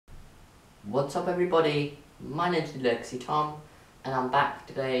What's up everybody, my name's Lexi Tom and I'm back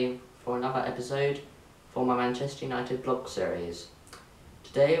today for another episode for my Manchester United vlog series.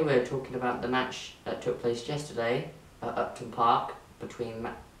 Today we're talking about the match that took place yesterday at Upton Park between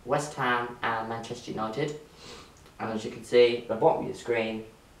West Ham and Manchester United. And as you can see at the bottom of the screen,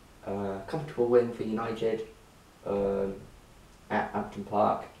 comfortable win for United at Upton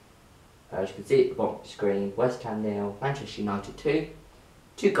Park. As you can see at the bottom of the screen, West Ham 0, Manchester United 2.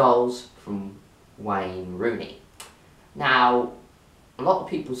 2 goals from Wayne Rooney. Now, a lot of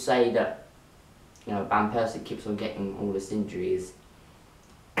people say that Van Persie keeps on getting all his injuries,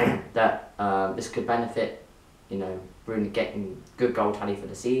 that this could benefit Rooney getting good goal tally for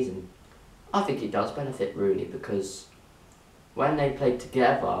the season. I think it does benefit Rooney because when they played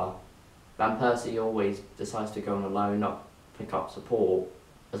together, Van Persie always decides to go on a loan, not pick up support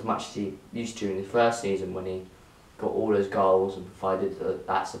as much as he used to in his first season when he got all those goals and provided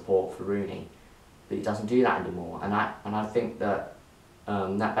that support for Rooney, but he doesn't do that anymore. And I think that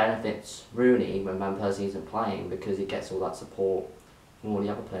that benefits Rooney when Van Persie isn't playing because he gets all that support from all the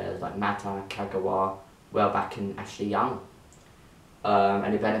other players like Mata, Kagawa, Welbeck and Ashley Young.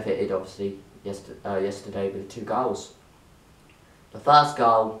 And it benefited obviously yesterday with 2 goals. The first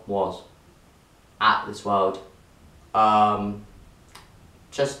goal was at this world,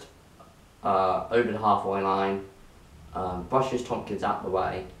 just over the halfway line. Brushes Tompkins out the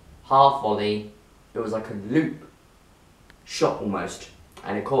way, half volley, it was like a loop shot almost,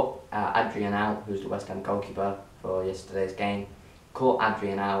 and it caught Adrian out, who's the West Ham goalkeeper for yesterday's game, caught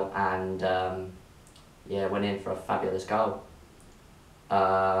Adrian out and went in for a fabulous goal.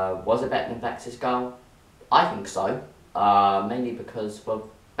 Was it better than Beck's goal? I think so, mainly because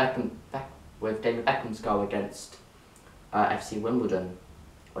with David Beckham's goal against FC Wimbledon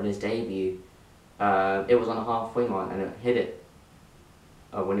on his debut, it was on a half wing line and it hit it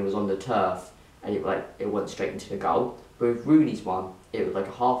when he was on the turf, and it went straight into the goal. But with Rooney's one, it was like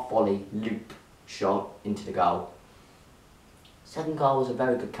a half volley loop shot into the goal. Second goal was a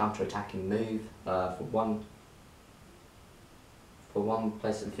very good counter-attacking move from one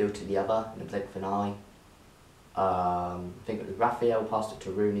place of the field to the other in a blink of an eye. I think it was Raphael passed it to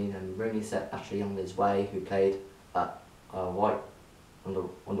Rooney, and Rooney set Ashley on his way, who played at on the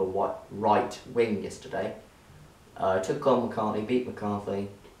right wing yesterday. Took on McCarthy, beat McCarthy.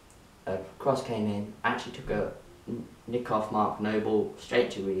 Cross came in, actually took a nick off Mark Noble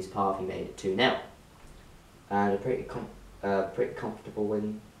straight to Rooney's path. He made it 2-0, and a pretty comfortable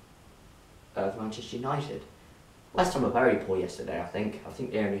win for Manchester United. West Ham were very poor yesterday. I think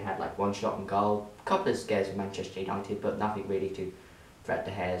they only had like 1 shot on goal. A couple of scares with Manchester United, but nothing really to threat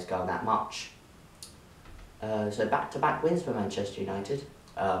De Gea's goal that much. So back-to-back wins for Manchester United.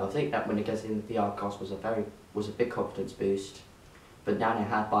 I think that win against the Argos was a big confidence boost. But now they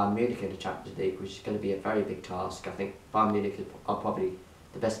have Bayern Munich in the Champions League, which is going to be a very big task. I think Bayern Munich are probably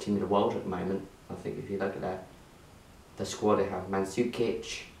the best team in the world at the moment. I think if you look at their squad, they have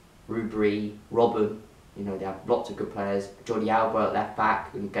Mandzukic, Rubry, Robben. They have lots of good players. Jordi Alba at left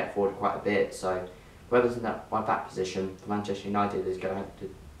back, who can get forward quite a bit. So whoever's in that right back position for Manchester United is going to have to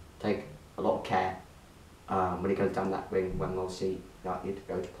take a lot of care when he goes down that wing, when we'll see United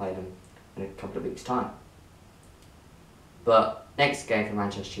go to play them in a couple of weeks' time. But next game for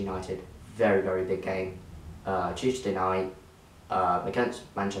Manchester United, very, very big game. Tuesday night against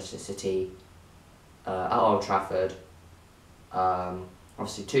Manchester City at Old Trafford.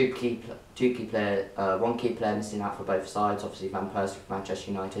 Obviously one key player missing out for both sides. Obviously Van Persie for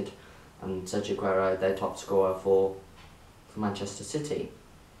Manchester United and Sergio Aguero, their top scorer for Manchester City.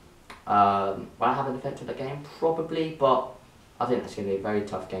 Will I have an effect on the game? Probably, but I think that's going to be a very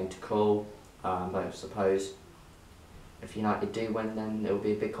tough game to call. But I suppose if United do win, then it will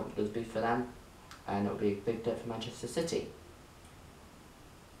be a big confidence boost for them, and it will be a big day for Manchester City.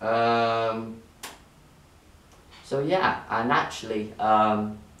 So yeah, and actually,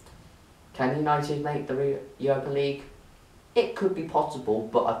 can United make the Europa League? It could be possible,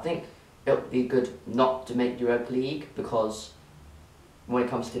 but I think it would be good not to make Europa League, because when it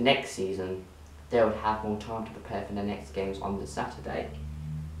comes to next season, they would have more time to prepare for the next games on the Saturday.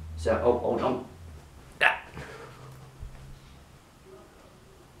 So, hold on.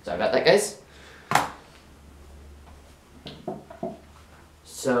 Sorry about that, guys.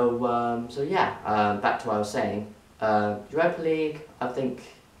 So yeah, back to what I was saying. Europa League, I think,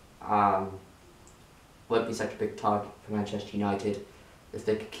 won't be such a big target for Manchester United. If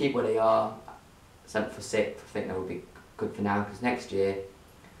they could keep where they are, 7th or 6th, I think that would be good for now, because next year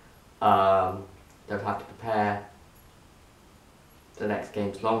they'll have to prepare the next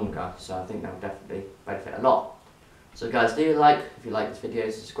games longer, so I think that will definitely benefit a lot. So guys, do like if you like this video,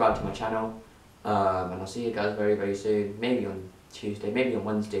 subscribe to my channel, and I'll see you guys very very soon. Maybe on Tuesday, maybe on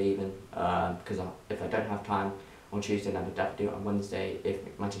Wednesday even, because if I don't have time on Tuesday, then I'll definitely do it on Wednesday if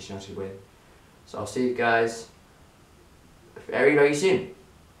Manchester United win. So I'll see you guys very very soon.